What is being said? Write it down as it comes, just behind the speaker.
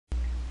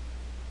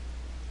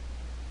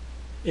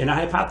In a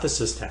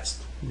hypothesis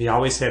test, we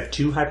always have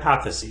two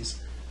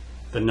hypotheses,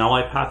 the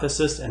null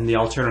hypothesis and the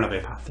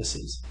alternative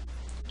hypothesis.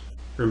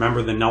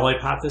 Remember, the null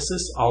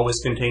hypothesis always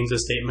contains a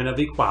statement of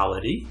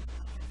equality,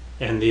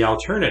 and the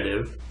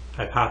alternative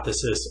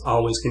hypothesis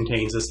always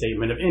contains a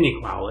statement of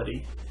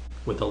inequality,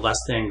 with a less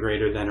than,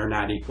 greater than, or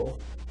not equal.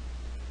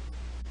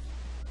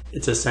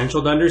 It's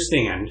essential to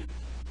understand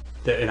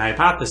that in a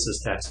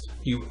hypothesis test,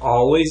 you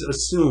always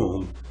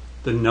assume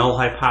the null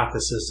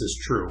hypothesis is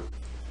true.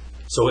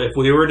 So if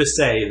we were to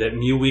say that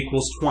mu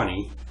equals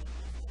 20,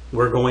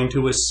 we're going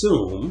to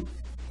assume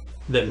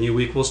that mu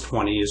equals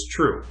 20 is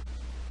true.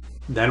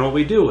 Then what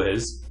we do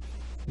is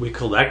we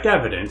collect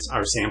evidence,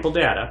 our sample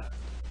data,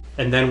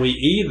 and then we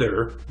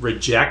either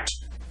reject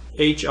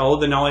HO,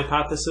 the null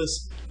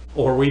hypothesis,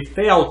 or we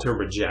fail to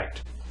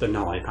reject the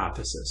null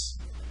hypothesis.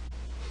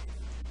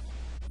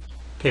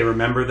 Okay,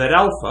 remember that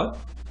alpha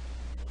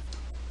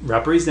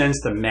represents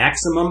the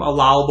maximum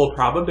allowable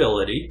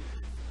probability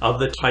of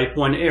the type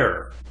 1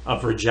 error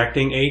of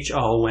rejecting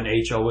HO when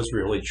HO is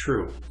really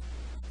true.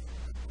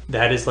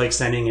 That is like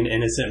sending an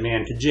innocent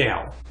man to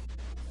jail.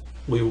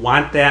 We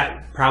want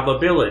that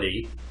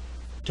probability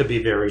to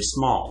be very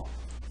small.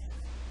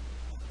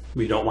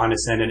 We don't want to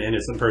send an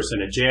innocent person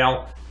to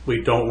jail.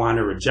 We don't want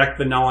to reject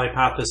the null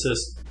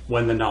hypothesis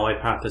when the null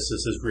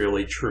hypothesis is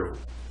really true.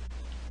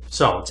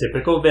 So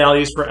typical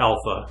values for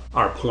alpha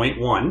are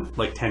 0.1,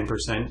 like 10%,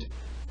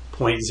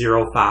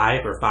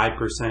 0.05 or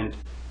 5%,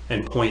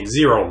 and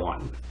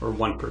 0.01 or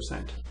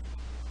 1%.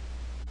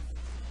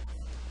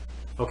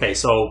 Okay,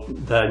 so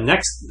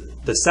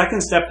the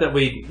second step that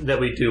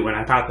we do in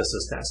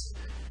hypothesis test,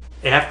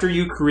 after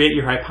you create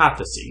your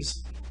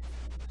hypotheses,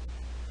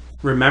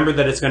 remember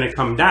that it's going to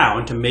come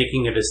down to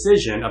making a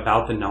decision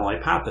about the null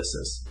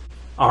hypothesis.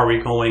 Are we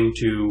going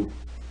to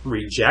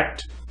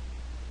reject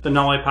the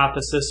null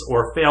hypothesis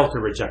or fail to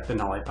reject the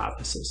null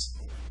hypothesis?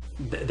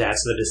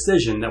 That's the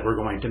decision that we're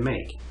going to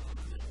make.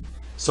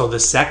 So the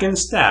second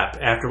step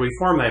after we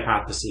form the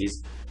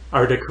hypotheses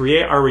are to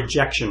create our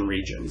rejection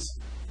regions.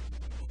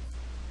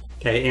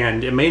 Okay,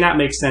 and it may not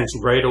make sense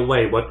right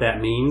away what that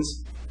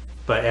means,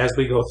 but as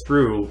we go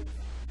through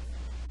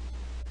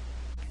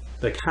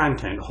the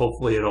content,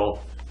 hopefully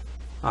it'll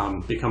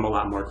become a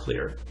lot more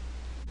clear.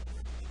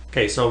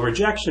 Okay, so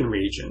rejection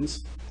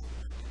regions.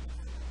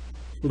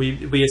 We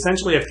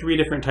essentially have three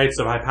different types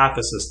of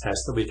hypothesis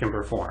tests that we can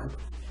perform.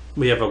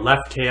 We have a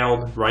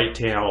left-tailed,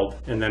 right-tailed,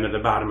 and then at the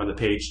bottom of the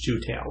page,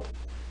 two-tailed.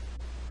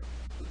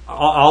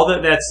 All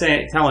that's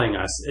telling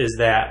us is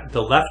that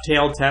the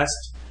left-tailed test,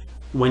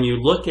 when you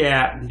look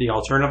at the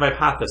alternative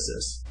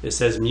hypothesis, it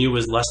says mu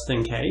is less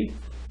than k.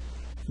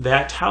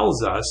 That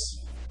tells us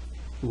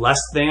less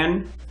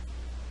than,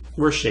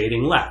 we're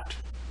shading left.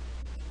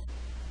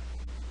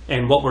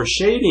 And what we're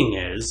shading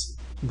is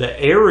the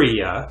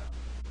area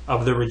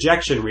of the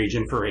rejection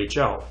region for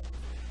HO.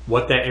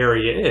 What that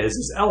area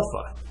is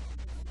alpha.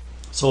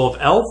 So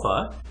if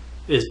alpha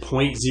is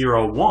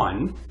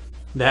 0.01,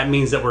 that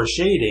means that we're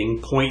shading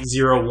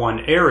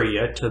 0.01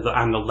 area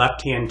on the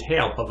left-hand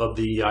tail of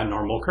the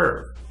normal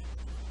curve.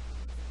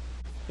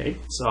 Okay,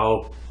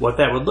 so what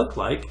that would look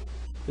like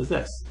is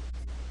this.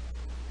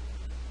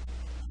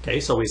 Okay,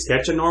 so we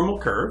sketch a normal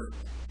curve.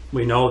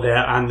 We know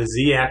that on the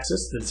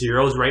z-axis, that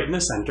 0 is right in the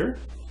center.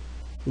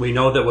 We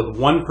know that with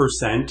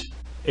 1%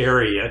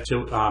 area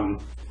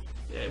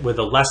with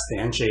a less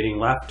than shading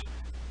left,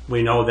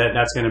 we know that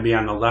that's going to be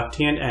on the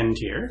left-hand end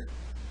here.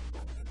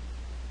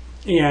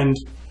 And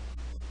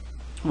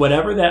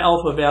whatever that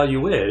alpha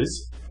value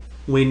is,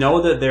 we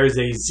know that there's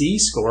a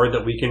z-score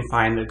that we can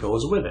find that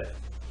goes with it.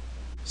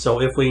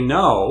 So if we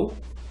know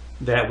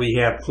that we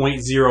have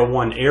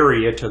 0.01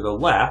 area to the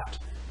left,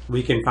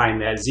 we can find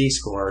that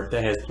z-score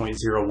that has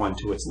 0.01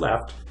 to its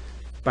left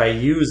by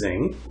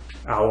using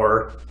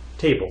our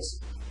tables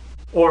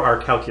or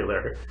our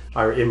calculator,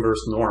 our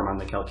inverse norm on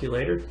the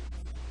calculator.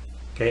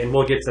 Okay, and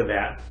we'll get to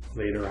that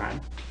later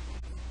on.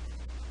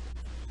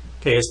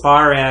 Okay, as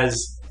far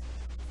as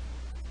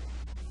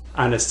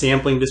on a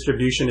sampling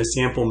distribution, a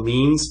sample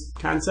means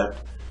concept,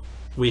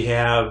 we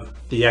have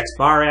the x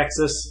bar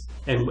axis,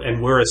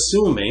 and we're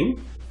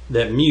assuming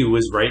that mu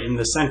is right in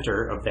the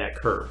center of that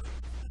curve.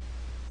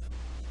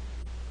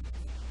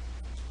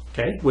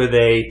 Okay, with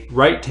a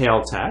right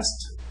tail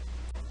test,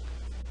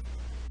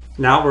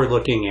 now we're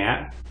looking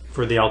at,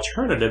 for the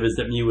alternative, is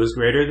that mu is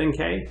greater than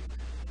k.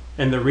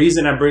 And the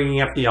reason I'm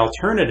bringing up the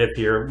alternative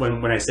here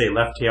when I say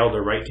left-tailed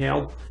or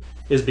right-tailed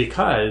is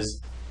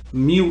because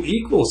mu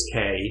equals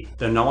k,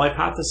 the null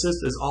hypothesis,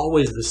 is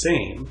always the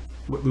same,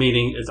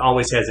 meaning it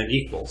always has an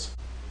equals.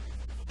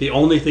 The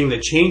only thing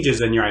that changes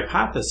in your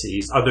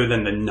hypotheses, other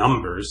than the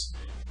numbers,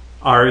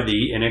 are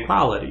the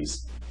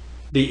inequalities.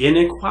 The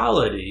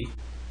inequality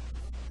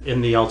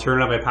in the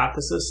alternative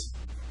hypothesis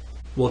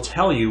will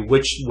tell you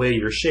which way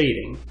you're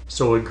shading.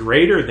 So a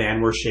greater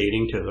than, we're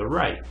shading to the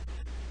right.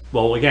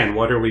 Well, again,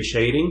 what are we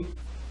shading?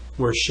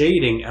 We're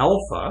shading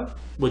alpha,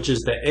 which is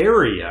the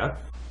area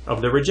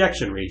of the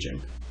rejection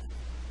region.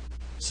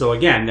 So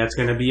again, that's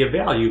going to be a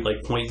value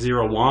like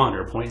 0.01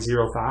 or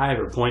 0.05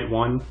 or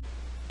 0.1.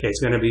 Okay, it's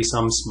going to be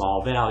some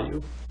small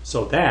value.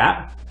 So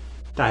that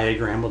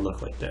diagram would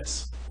look like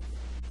this.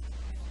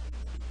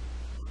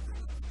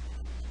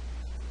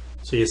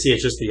 So you see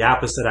it's just the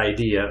opposite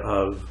idea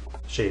of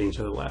shading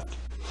to the left.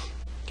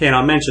 Okay, and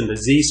I'll mention the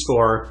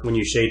z-score when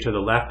you shade to the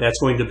left, that's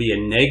going to be a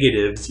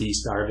negative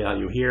z-star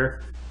value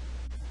here.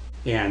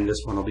 And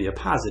this one will be a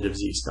positive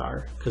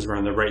z-star because we're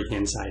on the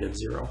right-hand side of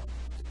 0.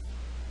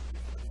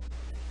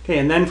 Okay,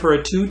 and then for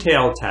a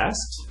two-tailed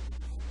test,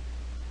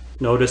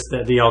 notice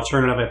that the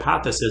alternative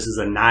hypothesis is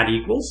a not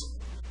equals.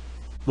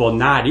 Well,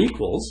 not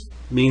equals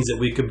means that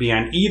we could be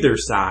on either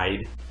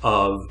side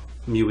of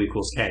mu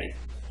equals k.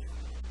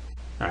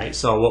 All right,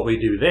 so what we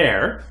do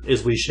there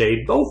is we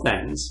shade both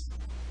ends.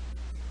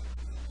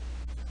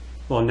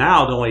 Well,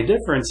 now the only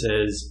difference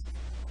is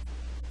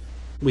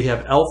we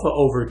have alpha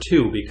over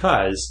 2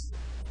 because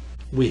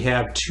we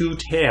have two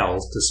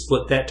tails to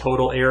split that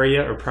total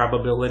area or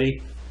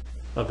probability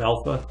of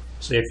alpha.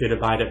 So you have to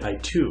divide it by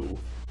 2.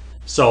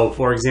 So,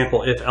 for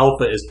example, if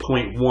alpha is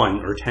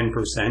 0.1 or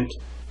 10%,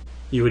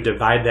 you would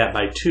divide that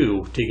by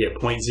 2 to get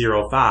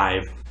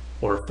 0.05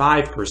 or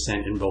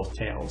 5% in both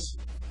tails.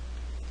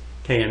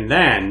 Okay, and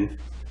then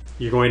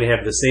you're going to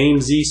have the same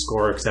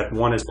z-score except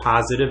one is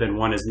positive and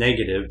one is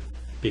negative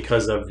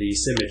because of the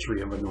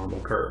symmetry of a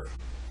normal curve.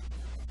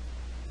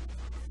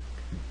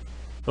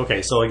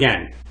 Okay, so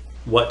again,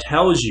 what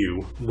tells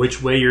you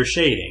which way you're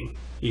shading,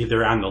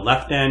 either on the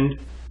left end,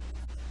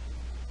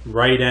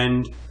 right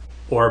end,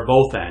 or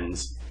both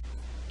ends,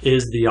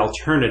 is the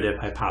alternative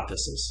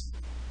hypothesis.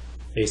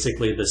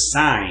 Basically, the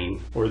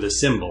sign or the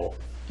symbol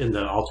in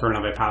the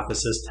alternative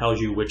hypothesis tells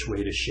you which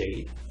way to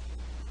shade.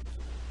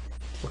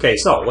 Okay,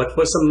 so let's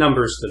put some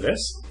numbers to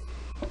this.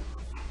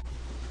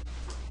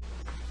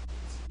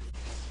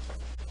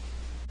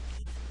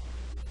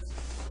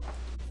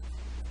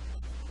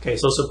 Okay,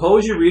 so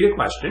suppose you read a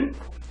question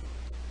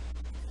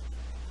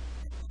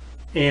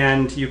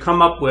and you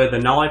come up with a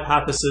null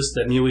hypothesis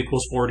that mu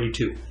equals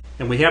 42.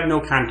 And we have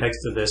no context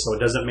to this, so it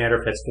doesn't matter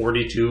if it's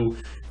 42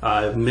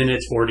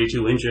 minutes,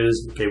 42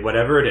 inches, okay,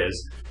 whatever it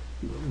is.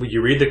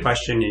 You read the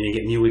question and you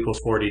get mu equals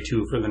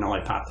 42 for the null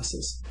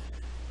hypothesis.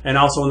 And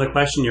also in the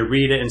question, you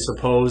read it and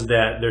suppose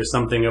that there's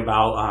something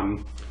about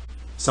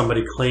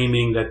somebody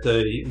claiming that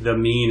the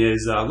mean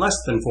is less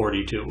than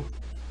 42.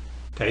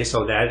 Okay,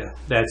 so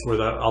that's where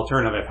the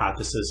alternative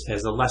hypothesis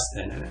has a less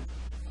than in it.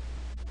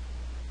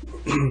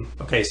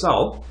 Okay,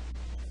 so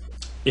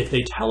if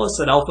they tell us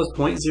that alpha is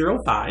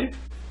 0.05,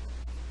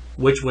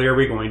 which way are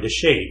we going to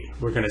shade?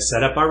 We're going to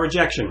set up our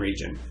rejection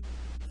region.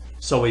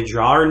 So we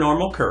draw our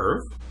normal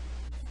curve,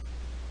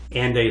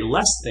 and a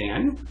less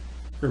than,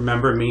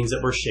 remember, means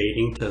that we're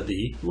shading to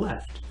the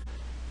left.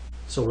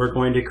 So we're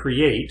going to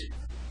create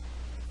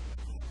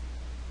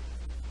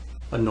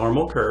a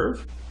normal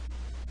curve,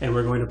 and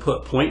we're going to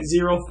put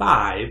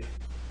 0.05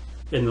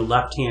 in the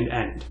left-hand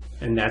end,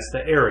 and that's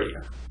the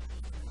area.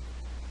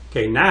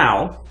 Okay,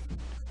 now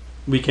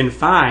we can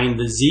find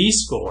the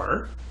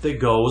z-score that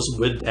goes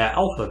with that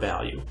alpha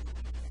value.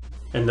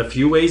 And the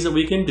few ways that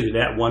we can do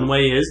that, one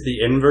way is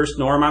the inverse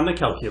norm on the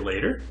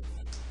calculator.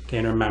 Okay,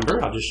 and remember,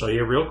 I'll just show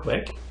you real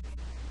quick.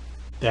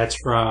 That's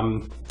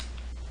from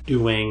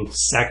doing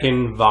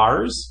second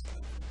vars,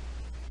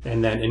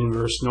 and then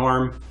inverse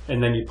norm,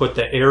 and then you put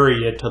the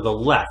area to the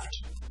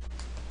left,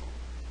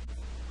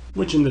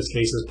 which in this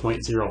case is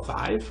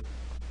 0.05,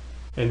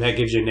 and that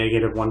gives you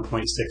negative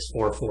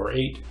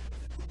 1.6448,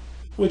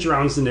 which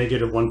rounds to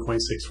negative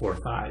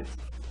 1.645.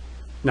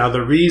 Now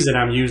the reason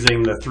I'm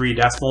using the 3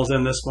 decimals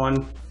in this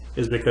one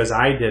is because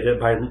I did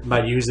it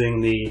by using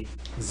the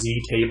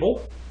z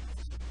table.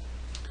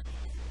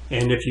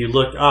 And if you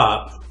look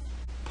up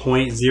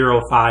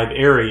 0.05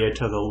 area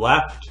to the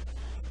left,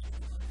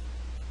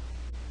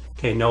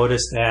 okay,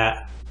 notice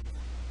that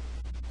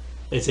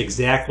it's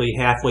exactly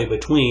halfway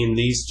between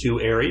these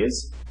two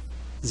areas,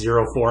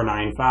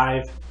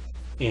 0495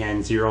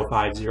 and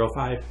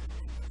 0505.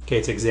 Okay,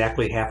 it's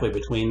exactly halfway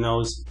between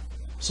those.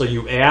 So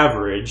you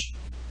average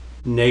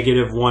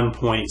negative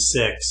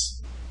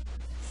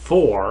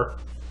 1.64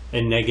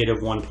 and negative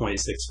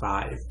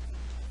 1.65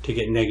 to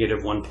get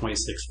negative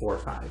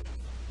 1.645.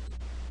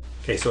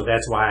 Okay, so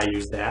that's why I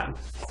use that.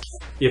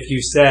 If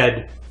you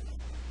said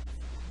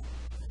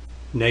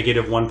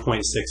negative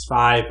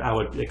 1.65, I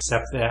would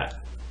accept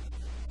that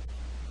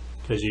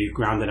because you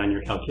ground it on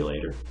your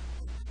calculator.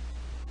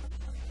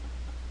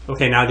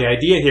 Okay, now the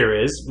idea here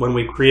is when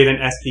we create an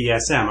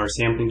SDSM, or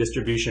sampling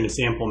distribution of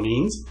sample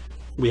means,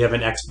 we have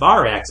an x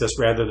bar axis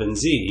rather than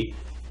z,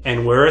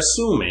 and we're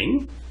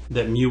assuming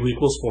that mu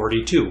equals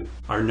 42.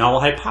 Our null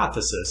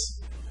hypothesis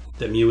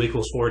that mu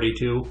equals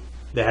 42,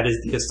 that is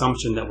the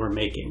assumption that we're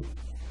making.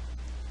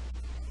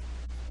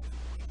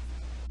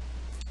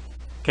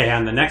 Okay,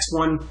 on the next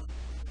one,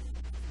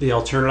 the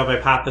alternative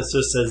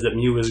hypothesis says that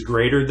mu is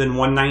greater than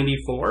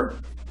 194.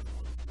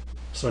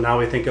 So now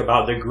we think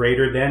about the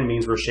greater than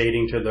means we're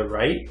shading to the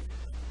right,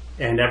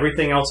 and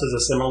everything else is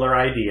a similar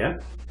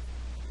idea.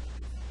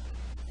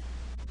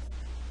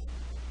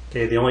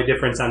 Okay, the only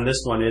difference on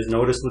this one is,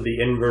 notice with the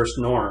inverse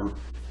norm,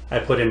 I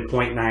put in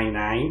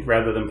 0.99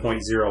 rather than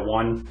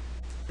 0.01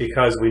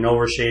 because we know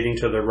we're shading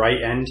to the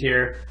right end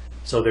here,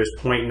 so there's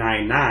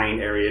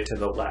 0.99 area to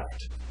the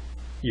left.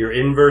 Your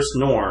inverse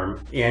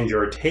norm and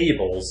your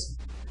tables,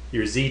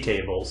 your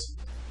z-tables,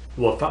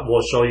 will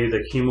show you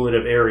the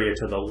cumulative area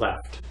to the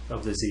left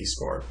of the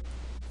z-score.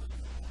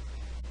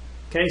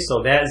 Okay,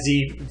 so that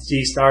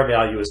z-star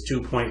value is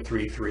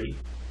 2.33.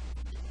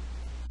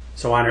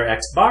 So on our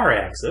x-bar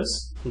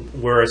axis,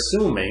 we're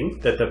assuming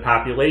that the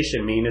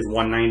population mean is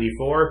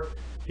 194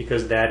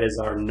 because that is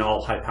our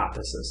null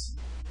hypothesis.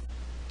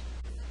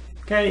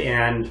 Okay,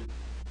 and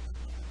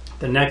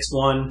the next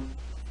one,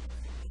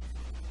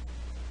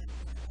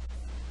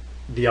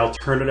 the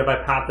alternative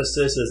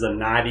hypothesis is a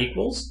not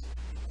equals.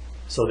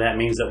 So that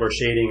means that we're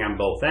shading on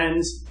both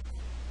ends.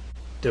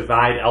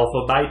 Divide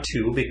alpha by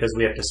 2 because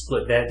we have to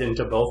split that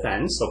into both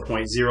ends. So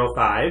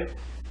 0.05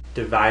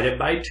 divided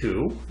by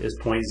 2 is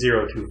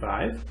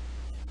 0.025.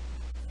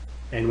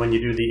 And when you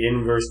do the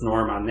inverse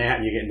norm on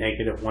that, you get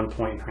negative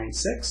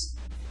 1.96.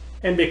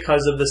 And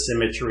because of the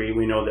symmetry,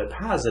 we know that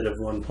positive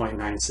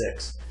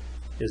 1.96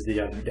 is the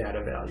other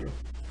data value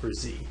for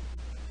z.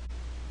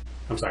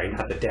 I'm sorry,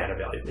 not the data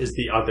value, is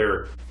the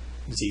other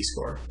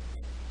z-score.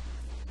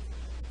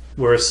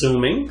 We're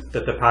assuming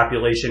that the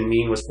population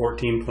mean was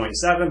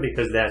 14.7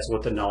 because that's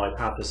what the null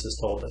hypothesis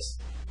told us.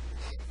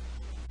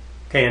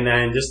 Okay, and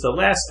then just the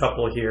last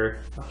couple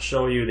here, I'll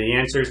show you the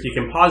answers. You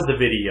can pause the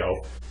video,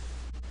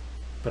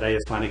 but I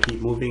just want to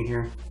keep moving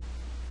here.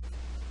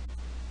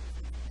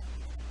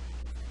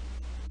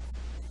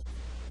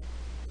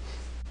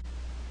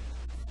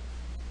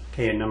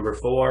 Okay, and number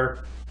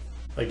 4,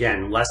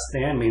 again, less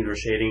than means we're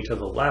shading to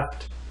the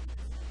left.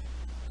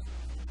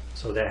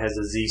 So that has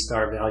a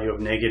z-star value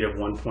of negative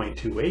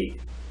 1.28.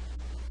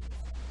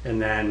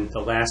 And then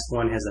the last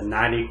one has a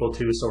not equal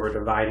to, so we're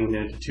dividing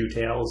it into two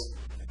tails.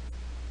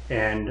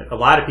 And a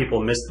lot of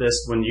people miss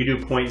this. When you do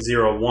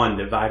 0.01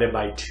 divided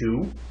by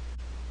 2,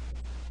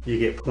 you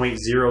get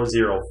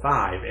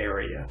 0.005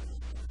 area.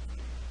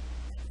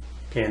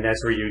 Okay, and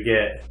that's where you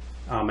get,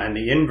 on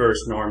the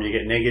inverse norm, you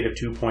get negative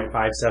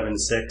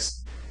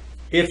 2.576.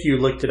 If you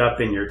looked it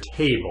up in your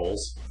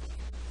tables,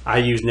 I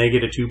use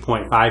negative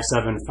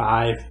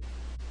 2.575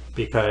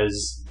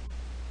 because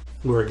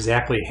we're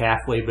exactly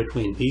halfway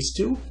between these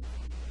two.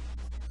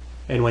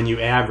 And when you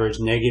average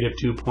negative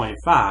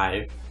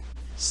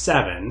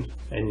 2.57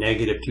 and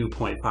negative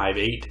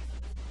 2.58,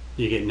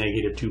 you get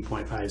negative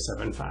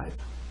 2.575.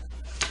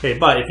 Okay,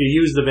 but if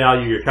you use the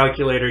value your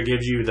calculator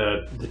gives you,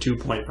 the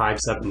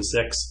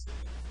 2.576,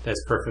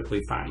 that's perfectly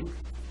fine.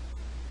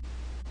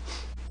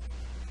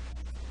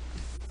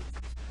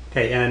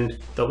 Okay, and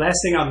the last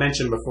thing I'll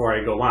mention before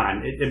I go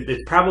on,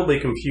 it's probably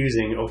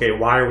confusing, okay,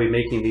 why are we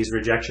making these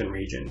rejection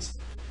regions?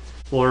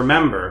 Well,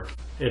 remember,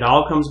 it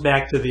all comes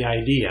back to the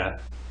idea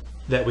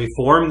that we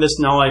form this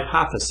null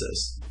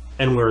hypothesis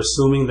and we're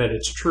assuming that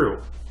it's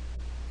true.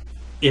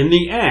 In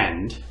the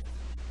end,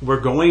 we're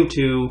going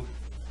to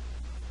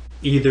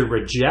either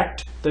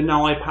reject the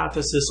null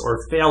hypothesis or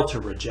fail to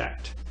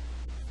reject.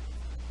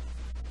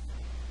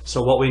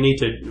 So what we need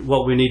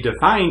to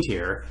find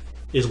here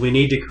is we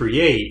need to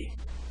create,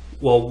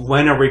 well,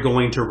 when are we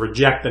going to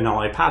reject the null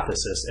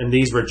hypothesis? And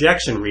these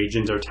rejection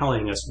regions are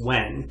telling us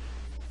when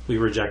we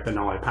reject the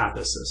null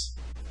hypothesis.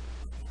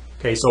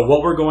 Okay, so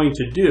what we're going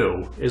to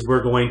do is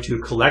we're going to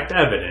collect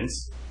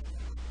evidence.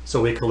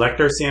 So we collect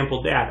our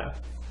sample data.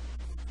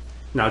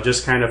 Now,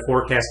 just kind of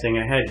forecasting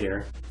ahead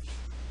here.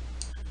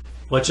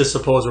 Let's just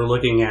suppose we're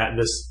looking at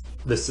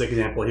this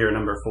example here,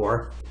 number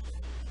 4.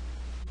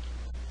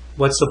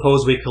 Let's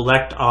suppose we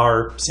collect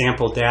our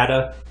sample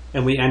data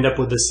and we end up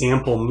with a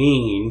sample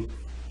mean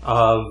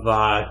of,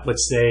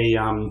 let's say,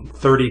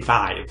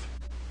 35.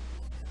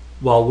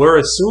 Well, we're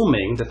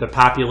assuming that the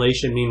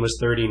population mean was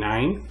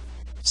 39.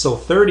 So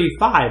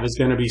 35 is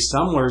going to be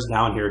somewhere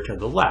down here to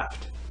the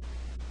left.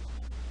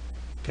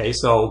 Okay,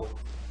 so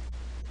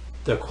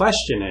the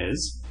question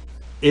is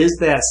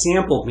that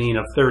sample mean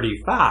of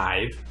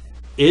 35,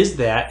 is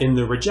that in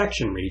the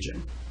rejection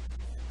region?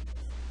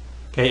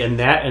 Okay, and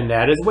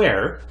that is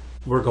where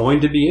we're going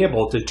to be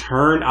able to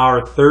turn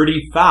our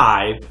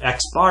 35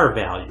 x-bar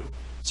value.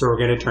 So we're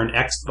going to turn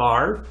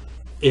x-bar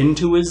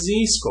into a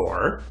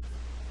z-score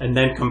and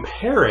then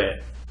compare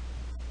it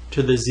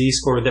to the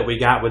z-score that we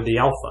got with the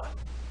alpha.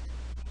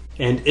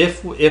 And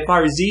if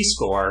our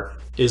z-score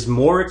is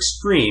more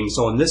extreme,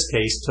 so in this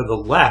case to the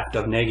left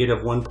of negative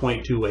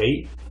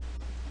 1.28,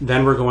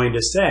 then we're going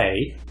to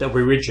say that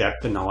we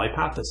reject the null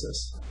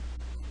hypothesis.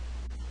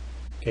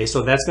 Okay,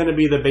 so that's going to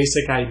be the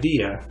basic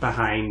idea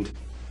behind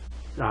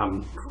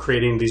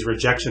creating these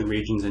rejection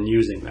regions and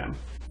using them.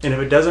 And if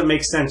it doesn't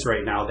make sense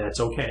right now, that's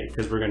okay,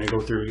 because we're going to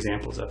go through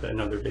examples of it in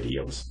other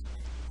videos.